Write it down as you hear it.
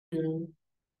Hey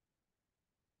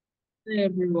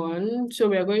everyone. So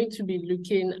we are going to be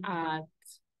looking at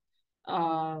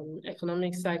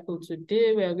economic cycle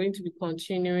today. We are going to be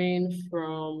continuing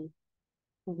from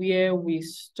where we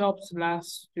stopped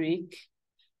last week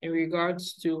in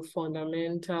regards to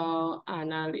fundamental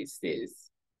analysis.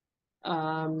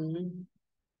 So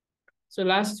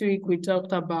last week we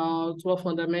talked about what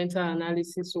fundamental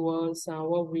analysis was and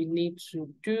what we need to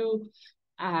do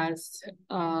as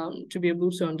to be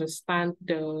able to understand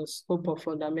the scope of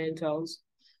fundamentals.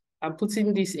 I'm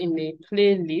putting this in a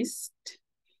playlist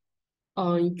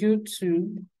on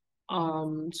YouTube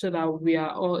so that we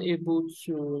are all able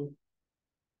to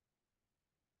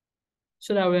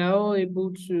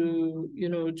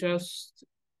just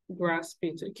grasp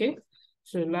it. Okay,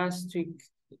 so last week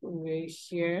we were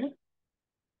here,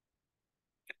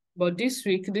 but this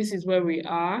week this is where we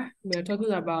are. We are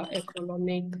talking about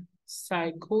economic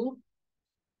cycle.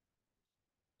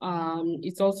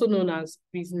 It's also known as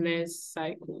business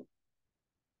cycle.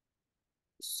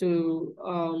 So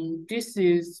this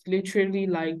is literally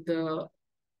like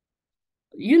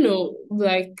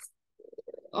like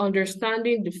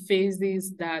understanding the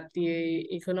phases that the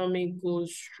economy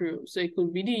goes through. So it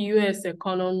could be the US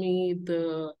economy,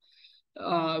 the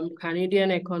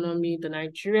Canadian economy, the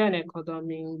Nigerian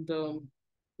economy, the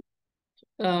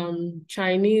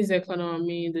Chinese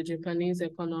economy, the Japanese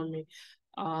economy,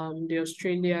 the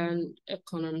Australian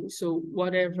economy. So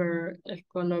whatever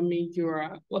economy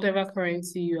whatever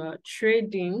currency you are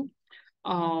trading,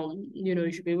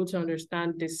 you should be able to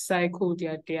understand the cycle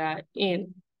that they are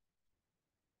in.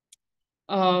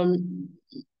 And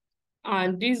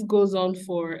this goes on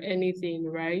for anything,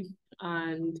 right?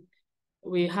 And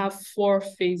we have 4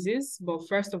 phases, but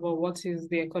first of all, what is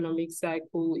the economic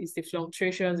cycle? Is the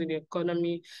fluctuations in the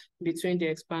economy between the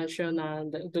expansion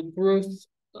and the growth,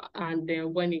 and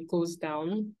then when it goes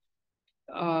down.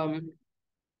 Also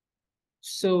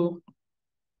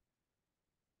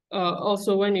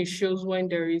when it shows when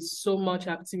there is so much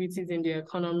activities in the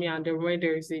economy and then when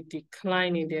there is a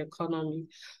decline in the economy.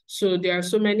 So there are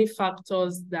so many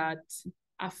factors that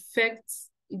affect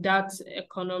that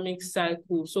economic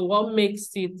cycle. So what makes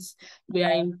it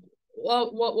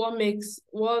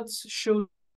what shows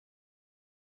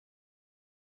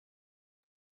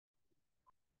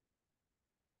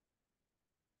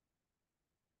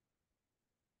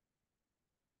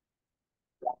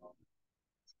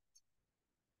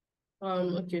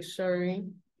okay, sorry.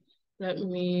 Let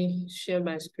me share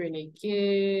my screen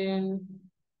again.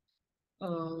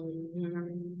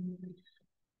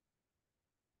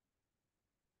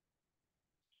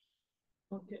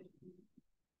 Okay.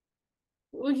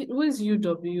 Who is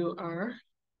UWR?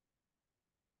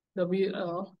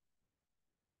 WL?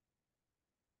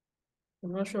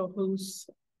 I'm not sure who's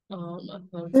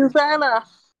Susanna.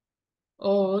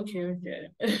 Oh, okay.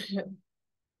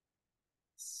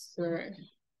 Sorry.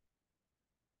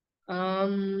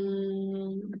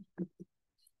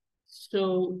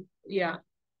 So yeah,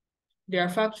 there are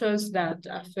factors that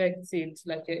affect it,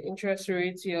 like your interest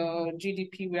rate, your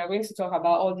GDP. We are going to talk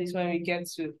about all this when we get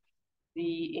to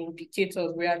the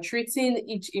indicators. We are treating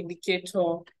each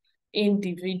indicator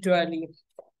individually.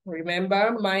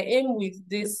 Remember, my aim with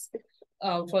this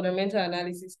fundamental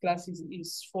analysis classes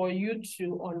is for you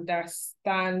to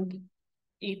understand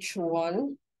each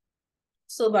one,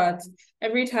 so that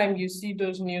every time you see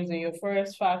those news in your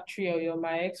Forex Factory or your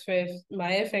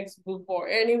MyFX book or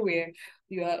anywhere,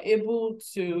 you are able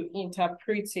to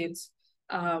interpret it.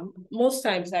 Most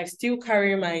times I still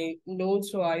carry my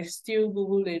notes or I still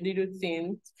Google a little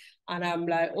thing and I'm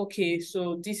like, okay,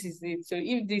 so this is it. So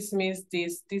if this means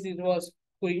this is what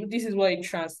it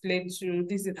translates to,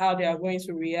 this is how they are going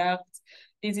to react,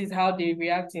 this is how they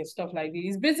react and stuff like this.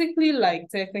 It's basically like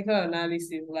technical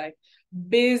analysis, like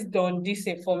based on this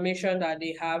information that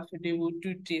they have, they will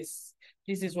do this.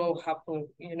 This is what will happen.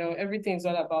 Everything's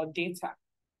all about data.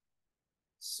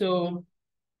 So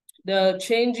the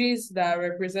changes that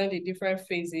represent the different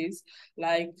phases,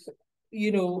 like,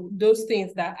 those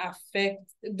things that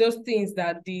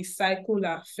the cycle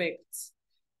affects,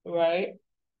 right?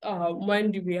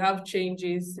 When do we have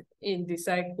changes in the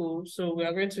cycle? So we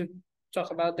are going to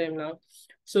talk about them now.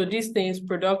 So these things: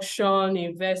 production,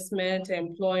 investment,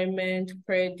 employment,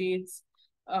 credit,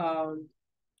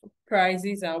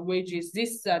 prices, and wages.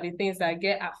 These are the things that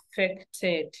get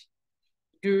affected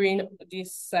during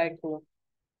this cycle.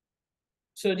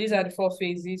 So these are the 4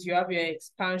 phases. You have your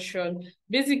expansion.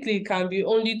 Basically, it can be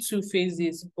only 2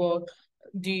 phases, but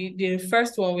the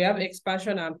first one, we have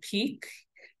expansion and peak,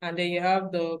 and then you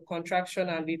have the contraction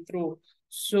and the throw.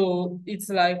 So it's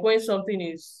like when something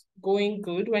is going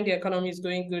good, when the economy is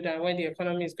going good, and when the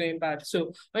economy is going bad.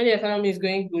 So when the economy is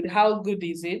going good, how good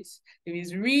is it? If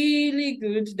it's really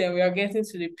good, then we are getting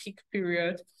to the peak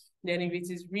period. Then if it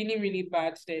is really, really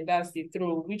bad, then that's the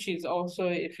throw, which is also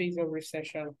a phase of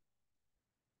recession.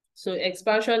 So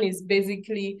expansion is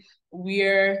basically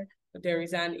where there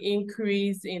is an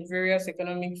increase in various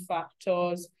economic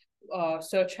factors,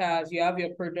 such as you have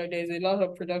your product, there's a lot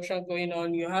of production going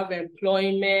on, you have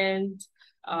employment,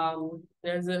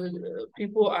 there's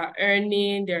people are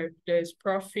earning, there's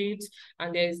profit,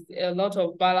 and there's a lot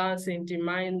of balance in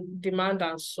demand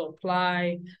and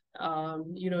supply.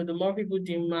 The more people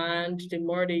demand, the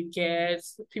more they get.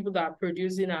 People that are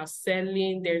producing are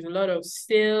selling. There's a lot of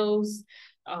sales.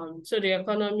 So the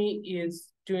economy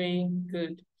is doing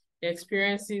good. It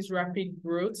experiences rapid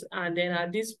growth, and then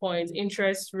at this point,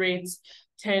 interest rates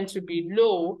tend to be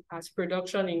low as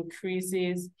production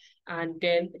increases, and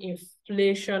then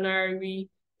inflationary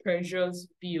pressures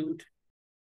build.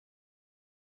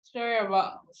 Sorry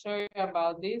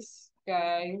about this,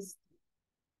 guys.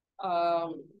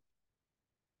 Um,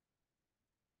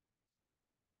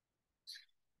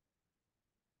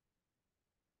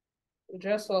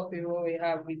 just what we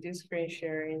have with this screen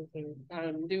sharing thing,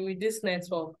 with this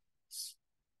network.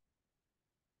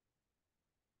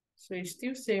 So it's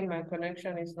still saying my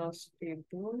connection is not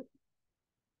stable.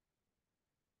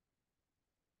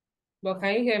 But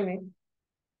can you hear me?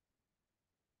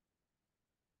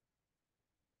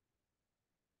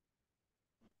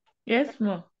 Yes,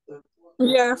 ma'am.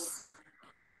 Yes.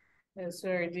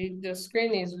 Sorry, the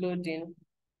screen is loading.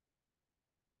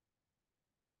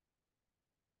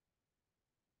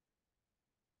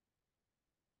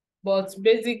 But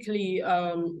basically,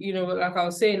 like I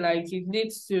was saying, like it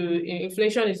leads to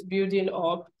inflation is building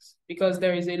up because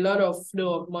there is a lot of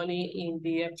flow of money in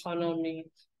the economy.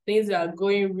 Things are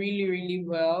going really, really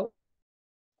well.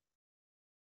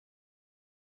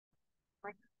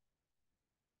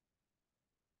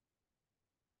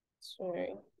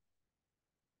 Sorry.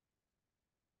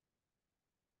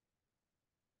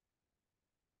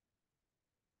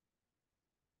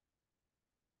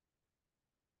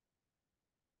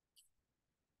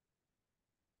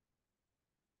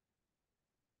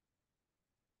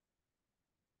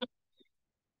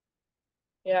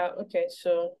 Yeah, okay,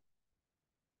 so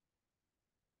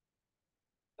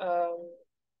um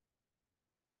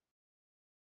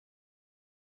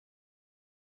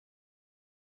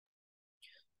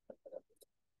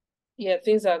yeah,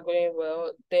 things are going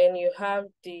well. Then you have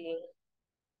the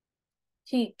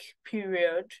peak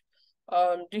period.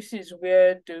 This is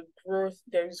where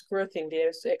there is growth in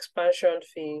the expansion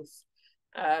phase,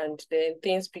 and then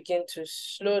things begin to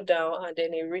slow down, and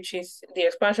then the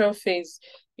expansion phase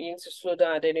begins to slow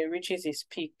down, and then it reaches its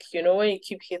peak. When you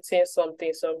keep hitting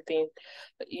something,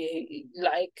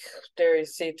 like there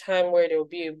is a time where there will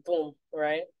be a boom,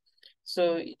 right?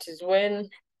 So it is when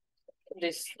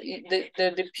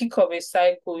the peak of a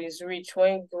cycle is reached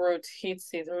when growth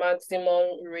hits its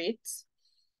maximum rate,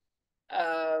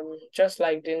 just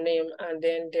like the name, and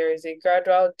then there is a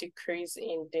gradual decrease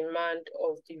in demand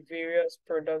of the various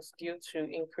products due to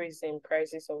increase in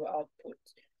prices of output.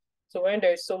 So when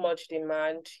there's so much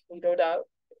demand, that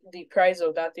the price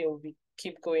of that thing will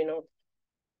keep going up.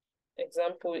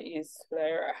 Example is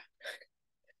Naira.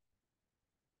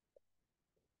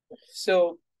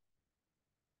 So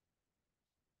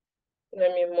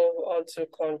let me move on to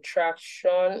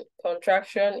contraction.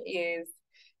 Contraction is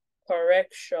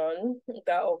correction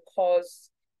that occurs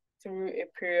through a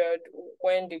period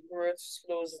when the growth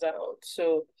slows down.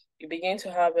 So you begin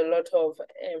to have a lot of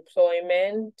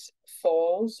employment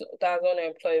falls, that's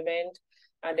unemployment,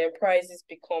 and then prices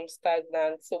become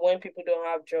stagnant. So when people don't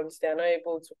have jobs, they're not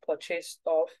able to purchase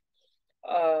stuff.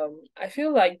 I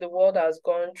feel like the world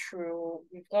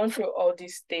we've gone through all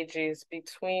these stages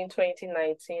between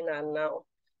 2019 and now.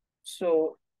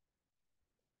 So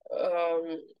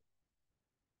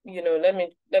let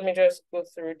me just go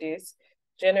through this.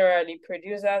 Generally,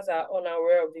 producers are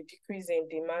unaware of the decrease in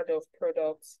demand of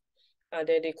products, and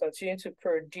then they continue to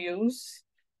produce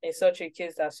in such a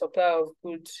case that supply of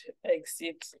goods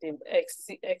exceeds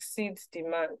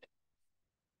demand.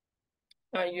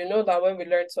 And you know that when we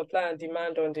learn supply and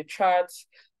demand on the charts,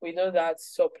 we know that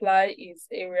supply is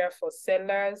area for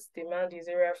sellers, demand is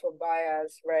area for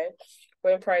buyers, right?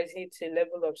 When price hits a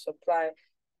level of supply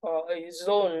or a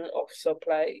zone of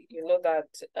supply, you know that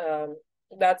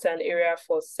that's an area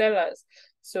for sellers.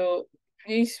 So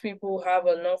these people have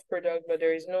enough product, but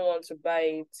there is no one to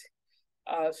buy it.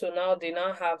 So now they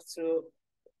now have to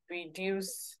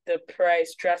reduce the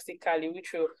price drastically,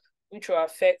 which will which will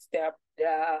affect their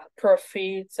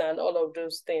profits and all of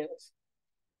those things.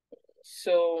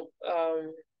 So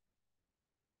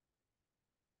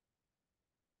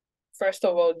first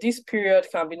of all, this period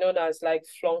can be known as like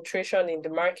fluctuation in the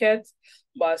market,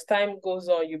 but as time goes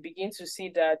on, you begin to see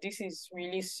that this is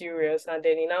really serious, and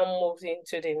then it now moves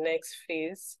into the next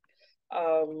phase,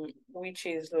 which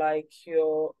is like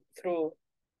your through.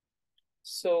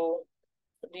 So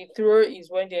the through is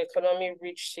when the economy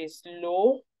reaches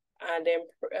low, and then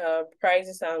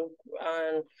prices and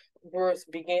growth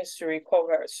begins to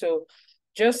recover. So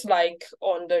just like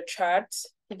on the chart,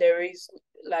 there is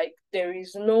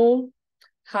no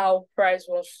how price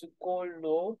wants to go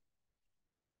low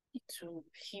to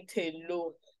hit a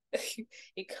low.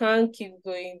 It can't keep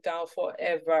going down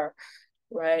forever,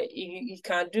 right? You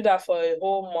can do that for a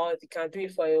whole month, you can do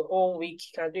it for a whole week,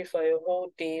 you can do it for a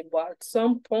whole day, but at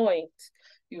some point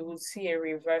you will see a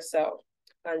reversal.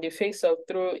 And the phase of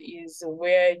through is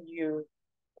where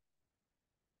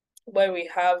we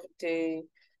have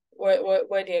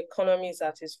where the economy is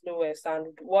at its lowest,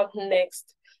 and what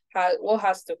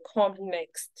has to come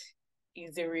next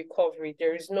is the recovery.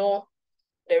 There is no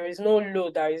low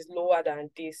that is lower than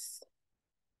this.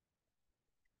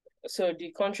 So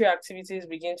the country activities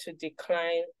begin to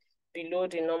decline below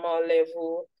the normal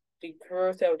level. The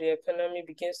growth of the economy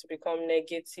begins to become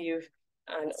negative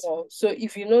and all. So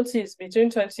if you notice between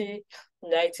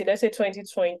 2019, let's say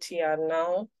 2020 and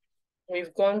now, we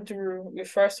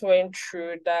first went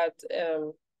through that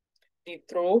the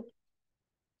throw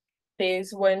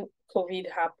phase when COVID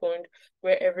happened,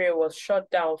 where everywhere was shut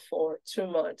down for 2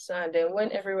 months. And then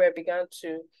when everywhere began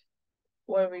to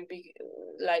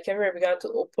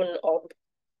open up,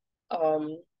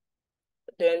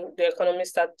 then the economy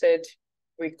started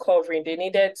recovering. They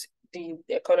needed the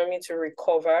economy to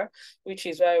recover, which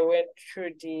is why we went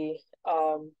through the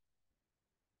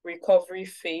recovery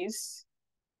phase.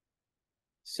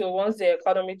 So once the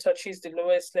economy touches the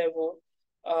lowest level,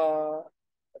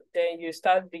 then you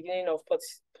start beginning of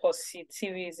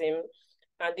positivism,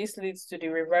 and this leads to the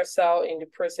reversal in the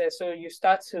process. So you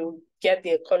start to get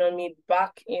the economy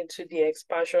back into the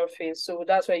expansion phase. So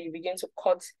that's where you begin to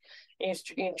cut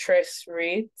interest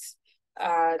rates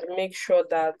and make sure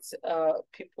that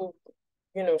people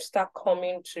start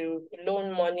coming to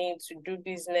loan money to do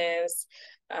business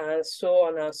and so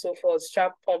on and so forth,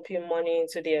 start pumping money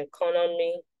into the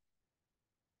economy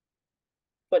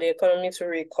for the economy to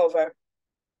recover.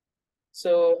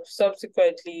 So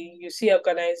subsequently, you see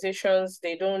organizations,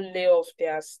 they don't lay off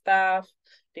their staff,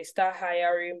 they start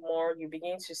hiring more. You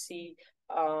begin to see,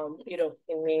 in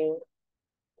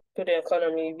the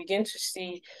economy, you begin to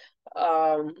see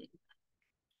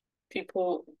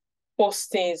people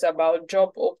postings about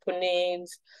job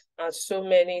openings and so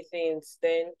many things.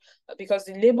 Then because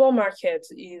the labor market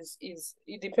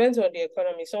it depends on the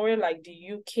economy. Somewhere like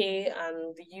the UK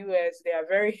and the US, they are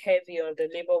very heavy on the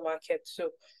labor market. So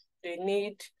they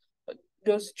need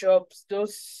those job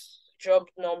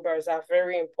numbers are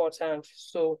very important.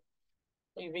 So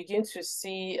you begin to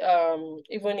see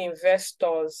even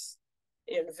investors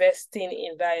investing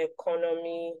in that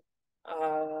economy.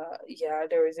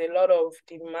 There is a lot of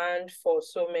demand for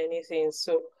so many things.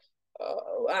 So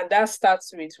and that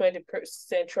starts with when the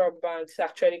central banks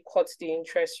actually cut the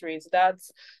interest rates. That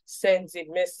sends a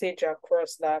message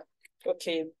across that,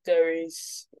 okay, there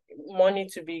is money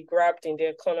to be grabbed in the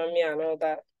economy and all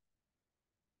that.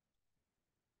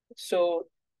 So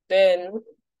then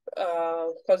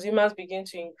consumers begin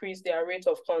to increase their rate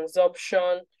of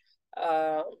consumption.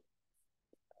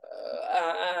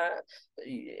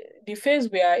 The phase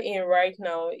we are in right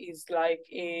now is like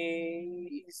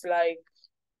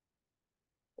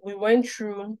we went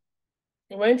through,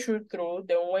 then went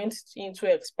into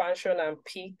expansion and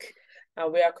peak,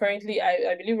 and we are currently,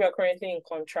 I believe we are currently in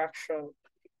contraction,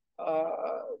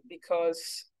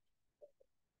 because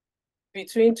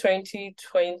between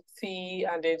 2020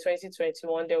 and then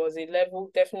 2021, there was a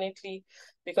level, definitely,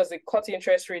 because they cut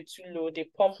interest rate too low, they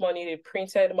pumped money, they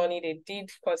printed money, they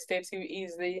did quantitative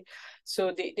easily.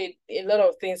 So a lot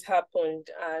of things happened.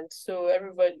 And so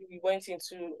we went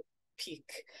into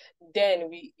peak. Then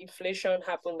inflation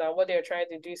happened, and what they're trying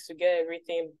to do is to get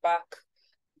everything back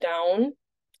down.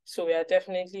 So we are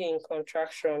definitely in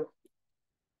contraction.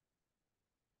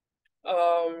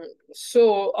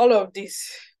 So all of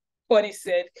this, what he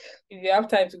said, if you have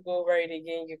time to go over it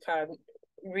again, you can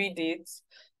read it.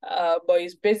 But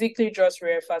it's basically just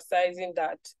re-emphasizing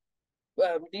that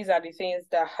these are the things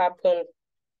that happen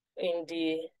in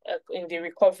the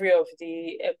recovery of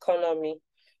the economy,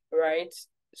 right?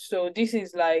 So this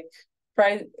is like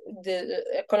the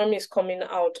economy is coming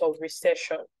out of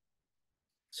recession.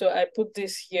 So I put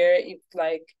this here. It's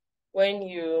like when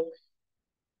you,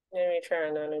 let me try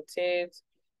and annotate,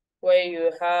 where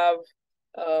you have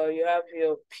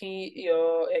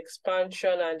your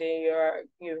expansion, and then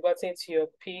you've gotten to your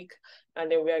peak,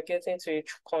 and then we are getting to a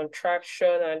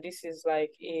contraction, and this is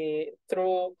like a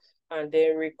throw and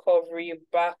then recovery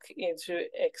back into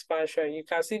expansion. You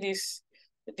can see this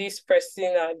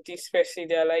person and this person,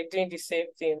 they're like doing the same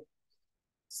thing.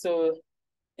 So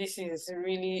this is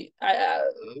really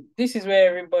this is where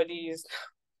everybody is.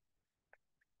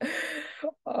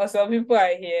 Some people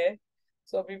are here,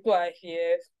 some people are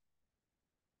here,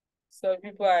 some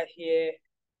people are here,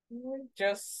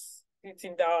 just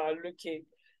sitting down and looking.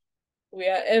 We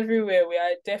are everywhere. We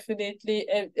are definitely,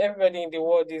 everybody in the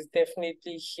world is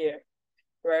definitely here,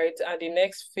 right? And the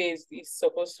next phase is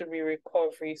supposed to be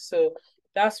recovery. So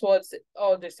that's what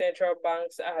all the central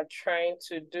banks are trying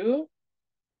to do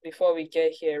before we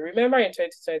get here. Remember in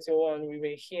 2021, we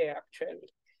were here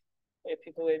actually, where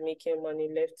people were making money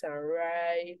left and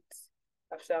right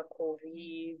after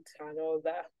COVID and all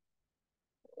that.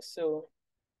 So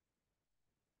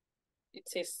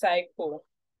it's a cycle.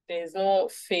 There's no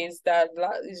phase that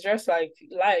it's just like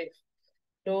life.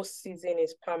 No season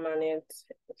is permanent.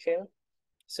 Okay.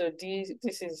 So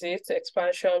this is it: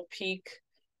 expansion, peak,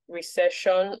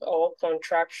 recession or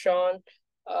contraction,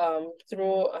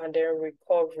 through and then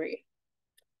recovery.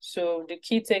 So the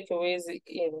key takeaways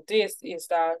in this is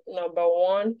that number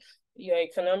one, your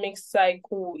economic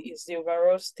cycle is the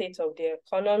overall state of the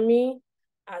economy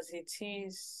as it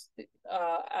is,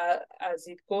 as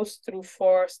it goes through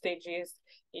 4 stages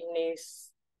in a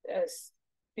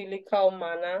cyclical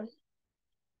manner.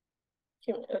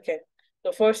 Okay.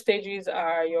 The 4 stages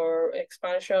are your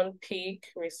expansion, peak,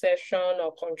 recession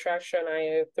or contraction, and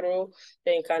you're through.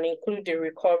 Then you can include the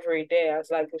recovery there as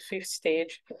like the 5th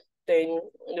stage. Then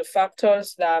the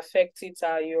factors that affect it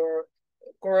are your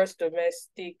gross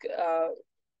domestic,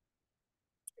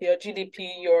 your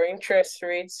GDP, your interest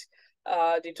rates,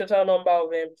 the total number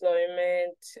of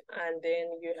employment, and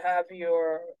then you have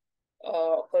your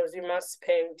consumer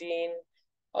spending.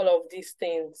 All of these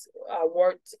things are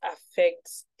what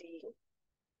affects the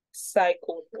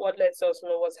cycle, what lets us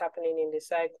know what's happening in the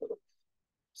cycle.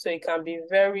 So it can be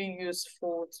very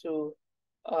useful to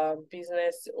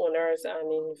business owners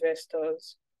and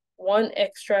investors. One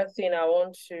extra thing I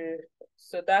want to,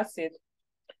 so that's it.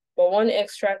 But one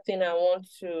extra thing I want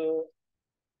to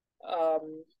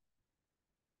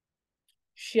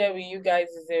share with you guys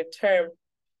is a term.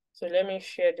 So let me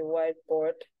share the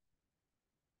whiteboard.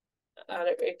 And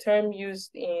a term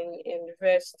used in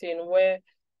investing where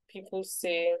people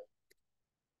say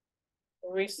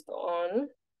risk on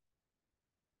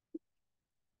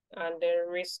and then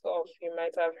risk off. You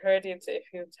might have heard it a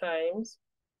few times,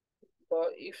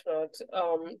 but if not,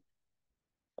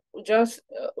 just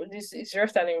this is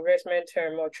just an investment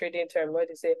term or trading term where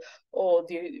they say, oh,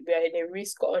 we are in a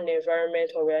risk on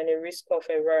environment or we are in a risk off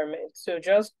environment. So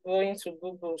just going to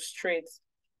Google straight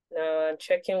now and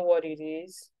checking what it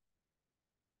is.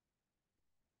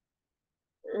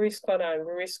 Risk on and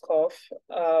risk off.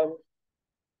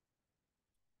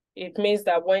 It means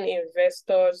that when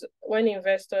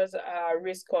investors are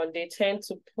risk on, they tend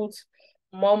to put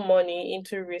more money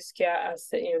into riskier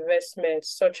asset investments,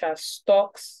 such as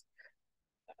stocks,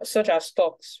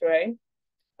 right?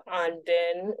 And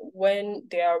then when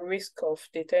they are risk off,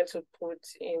 they tend to put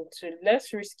into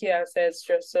less risky assets,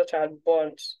 just such as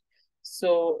bonds.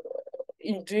 So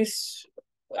in this,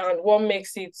 and what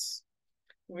makes it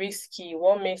risky,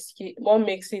 what makes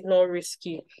it not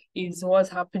risky is what's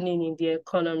happening in the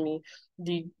economy.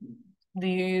 The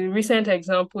recent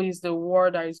example is the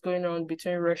war that is going on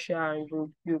between Russia and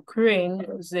Ukraine.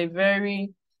 It's a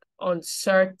very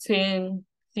uncertain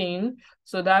thing.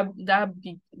 So that's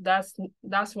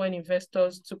when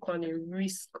investors took on a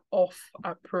risk-off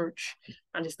approach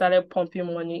and they started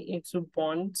pumping money into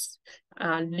bonds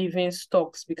and leaving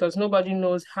stocks because nobody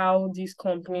knows how these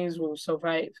companies will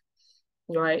survive.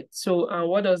 Right. So,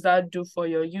 what does that do for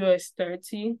your US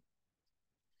 30?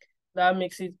 That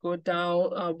makes it go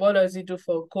down. What does it do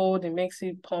for gold? It makes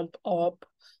it pump up.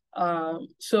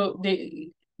 So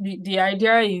the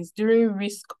idea is during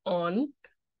risk on,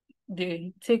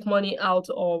 they take money out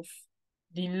of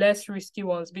the less risky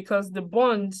ones because the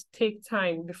bonds take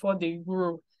time before they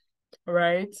grow,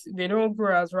 right? They don't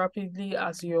grow as rapidly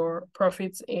as your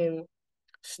profits in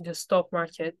the stock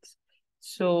market.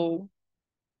 So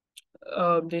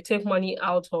they take money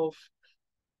out of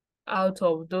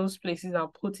those places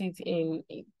and put it in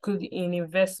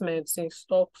investments in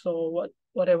stocks or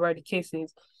whatever the case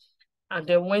is. And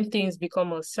then when things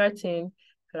become uncertain,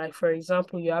 like for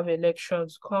example, you have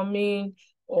elections coming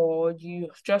or you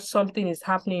just something is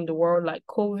happening in the world, like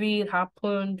COVID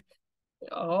happened,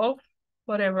 or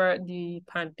whatever the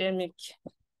pandemic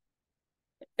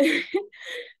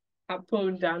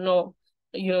happened and all,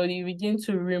 you begin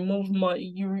to remove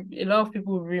money. A lot of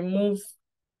people remove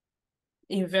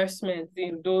investments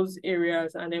in those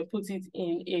areas and then put it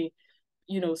in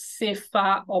a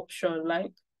safer option,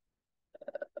 like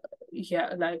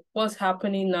like what's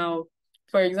happening now.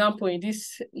 For example, in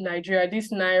this Nigeria,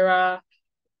 this Naira,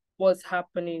 what's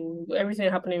happening, everything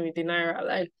happening with the Naira.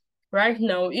 Like right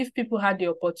now, if people had the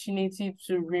opportunity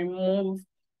to remove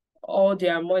all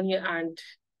their money and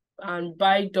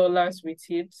buy dollars with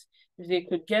it, if they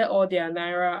could get all their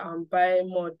Naira and buy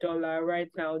more dollar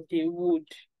right now, they would.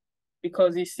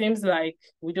 Because it seems like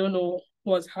we don't know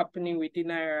what's happening with the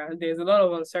Naira. There's a lot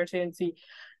of uncertainty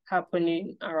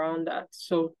happening around that.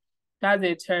 So that's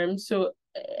a term. So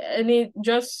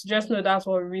just know that's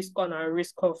what risk on and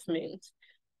risk off means.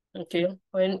 Okay.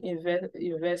 When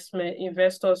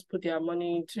investors put their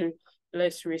money into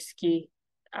less risky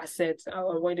assets,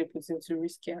 or when they put into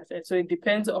risky assets. So it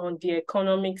depends on the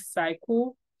economic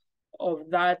cycle of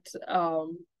that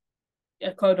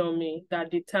economy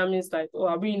that determines, like, oh,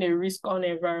 are we in a risk on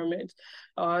environment,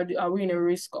 or are we in a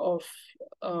risk of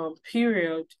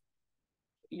period,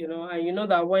 and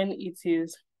that when it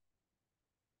is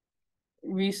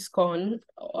risk on,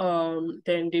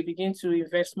 then they begin to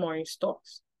invest more in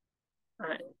stocks.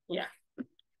 Yeah.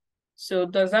 So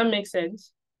does that make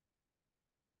sense?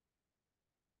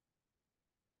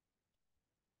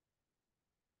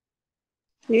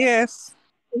 Yes.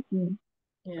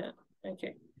 Yeah.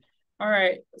 Okay. All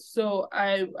right. So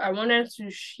I wanted to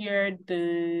share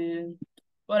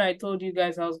what I told you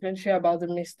guys I was going to share about the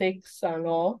mistakes and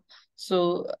all.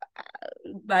 So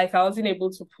like I wasn't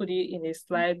able to put it in a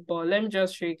slide, but let me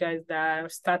just show you guys that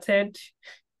I've started.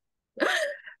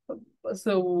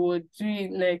 So we'll do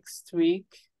it next week.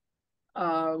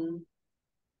 And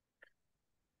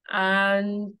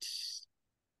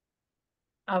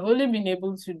I've only been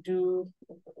able to do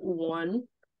one,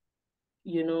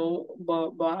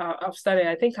 but I've started.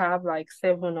 I think I have like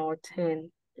 7 or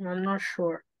 10. I'm not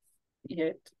sure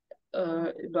yet.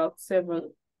 About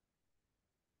 7.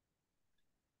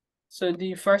 So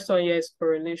the first one here is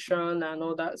correlation and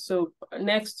all that. So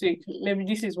next week, maybe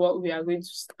this is what we are going to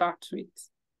start with.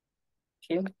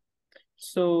 Okay.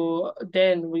 So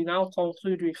then we now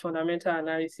conclude with fundamental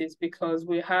analysis, because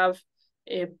we have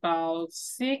about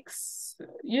 6,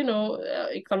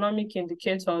 economic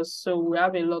indicators. So we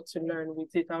have a lot to learn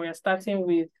with it. And we are starting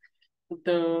with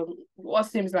what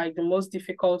seems like the most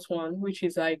difficult one, which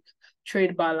is like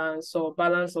trade balance or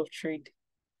balance of trade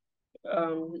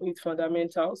with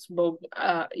fundamentals. But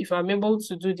if I'm able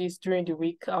to do this during the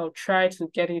week, I'll try to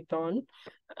get it done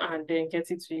and then get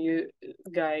it to you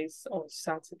guys on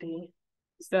Saturday.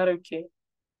 Is that okay?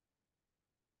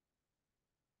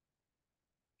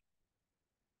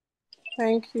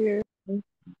 Thank you.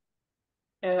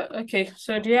 Okay,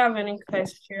 so do you have any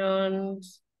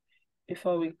questions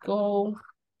before we go?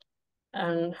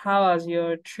 And how has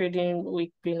your trading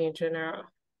week been in general?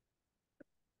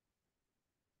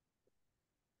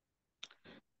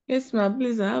 Yes, ma'am,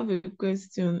 please, I have a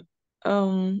question.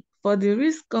 For the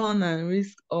risk on and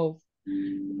risk off,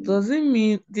 does it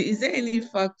mean, is there any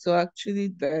factor actually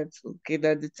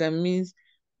that determines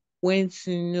when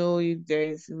to know if there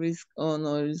is risk on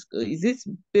or risk off? Is it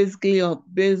basically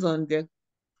based on the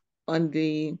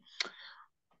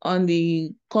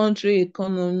country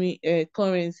economy,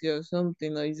 currency or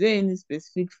something, or is there any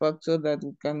specific factor that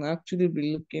we can actually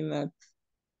be looking at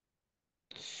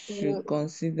to Mm,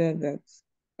 consider that?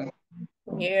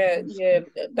 yeah,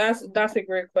 that's a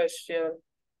great question.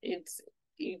 It's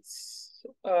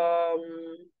I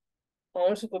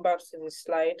want to go back to the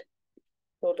slide.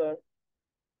 Hold on.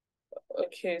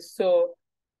 Okay, so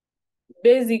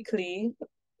basically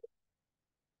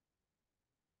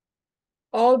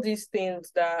all these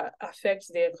things that affect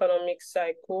the economic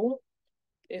cycle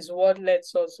is what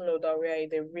lets us know that we are in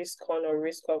the risk on or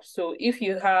risk off. So if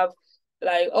you have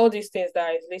like all these things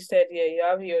that is listed here, you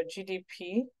have your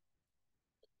GDP,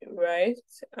 right?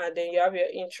 And then you have your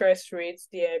interest rates,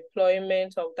 the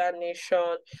employment of that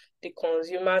nation, the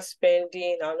consumer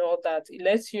spending and all that. It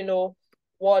lets you know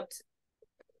what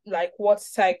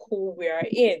cycle we are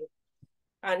in.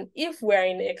 And if we're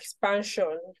in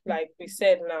expansion, like we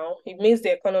said now, it means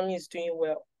the economy is doing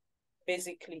well,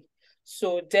 basically.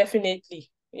 So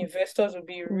definitely investors will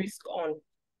be risk on.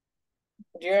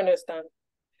 Do you understand?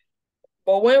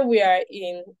 But when we are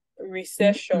in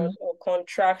recession or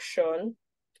contraction,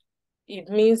 it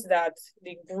means that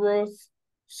the growth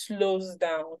slows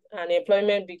down and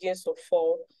employment begins to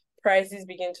fall. prices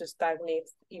begin to stagnate,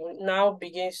 it now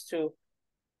begins to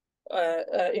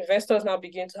investors now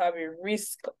begin to have a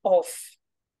risk off.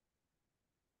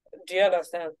 Do you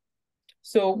understand?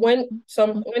 So when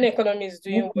economy is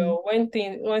doing well, when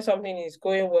something is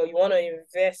going well, you want to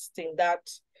invest in that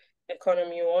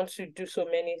economy. You want to do so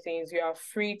many things. You are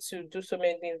free to do so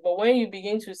many things. But when you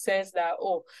begin to sense that,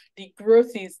 oh, the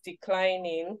growth is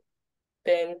declining,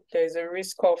 then there's a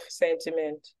risk of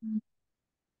sentiment.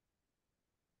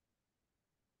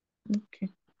 Okay.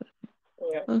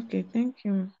 Yeah. Okay, thank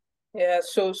you. Yeah,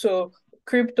 so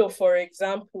crypto, for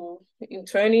example, in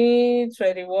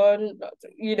 2021,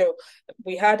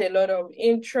 we had a lot of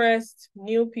interest,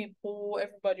 new people,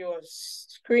 everybody was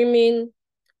screaming,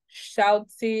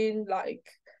 shouting, like,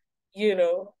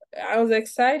 I was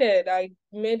excited. I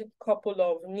made a couple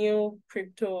of new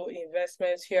crypto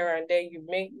investments here and there. You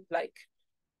make like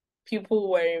people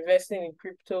were investing in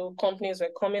crypto, companies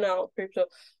were coming out of crypto.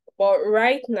 But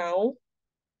right now,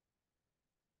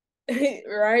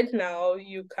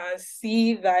 you can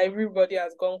see that everybody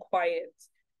has gone quiet.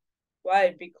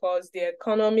 Why? Because the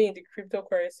economy in the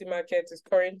cryptocurrency market is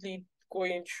currently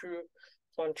going through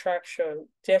contraction.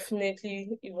 Definitely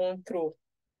even through.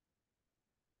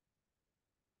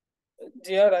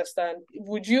 Do you understand?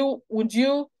 Would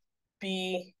you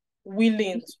be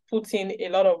willing to put in a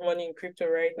lot of money in crypto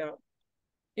right now?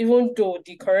 Even though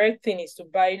the correct thing is to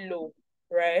buy low,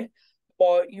 right?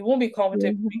 But you won't be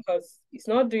comfortable because it's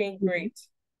not doing great,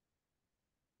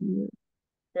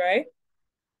 right?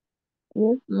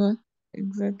 Yes,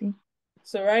 exactly.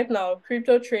 So right now,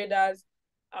 crypto traders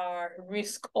are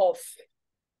risk off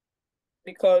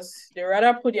because they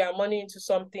rather put their money into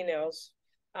something else.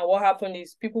 And what happened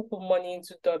is people put money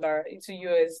into dollar, into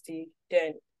USD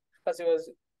then because it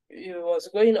was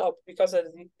going up because of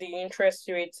the interest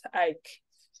rate hike,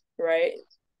 right?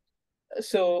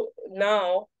 So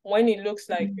now when it looks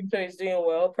like crypto is doing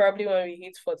well, probably when we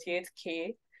hit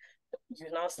 48K,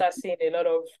 you now start seeing a lot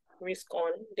of risk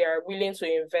on. They are willing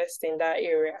to invest in that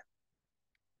area.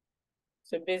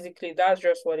 So basically, that's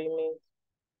just what it means.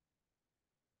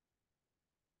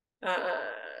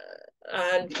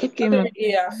 And it Okay, doesn't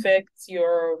really affect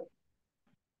your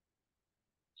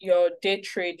day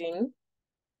trading.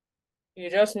 You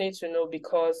just need to know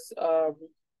because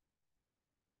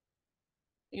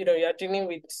you're dealing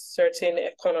with certain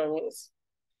economies.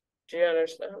 Do you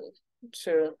understand?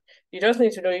 So you just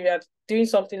need to know if you're doing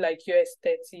something like US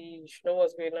 30, you should know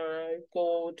what's going on,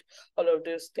 gold, all of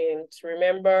those things.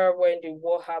 Remember when the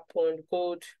war happened,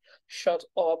 gold shot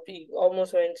up. It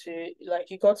almost went to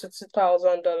like it got to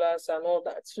 $2,000 and all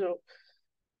that. So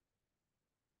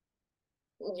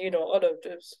all of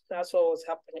those. That's what was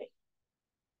happening.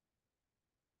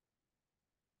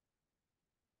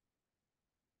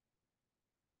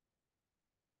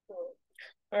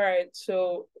 All right,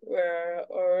 so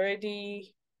we've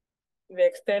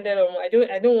extended on. I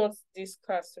don't want this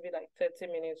class to be like 30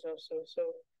 minutes or so.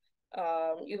 So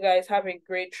you guys have a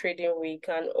great trading week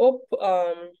and hope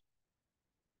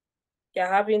you're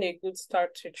having a good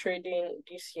start to trading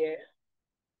this year.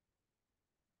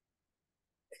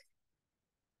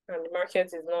 And the market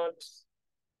is not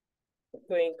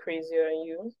going crazy on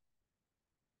you.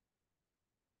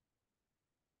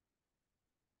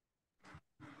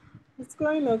 It's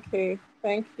going okay.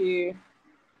 Thank you.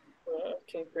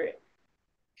 Okay, great.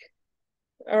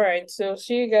 All right, so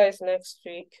see you guys next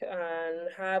week and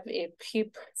have a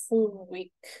peaceful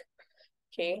week.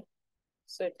 Okay,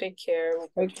 so take care.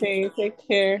 Okay, take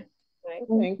care. Bye.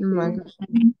 Thank you.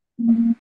 okay.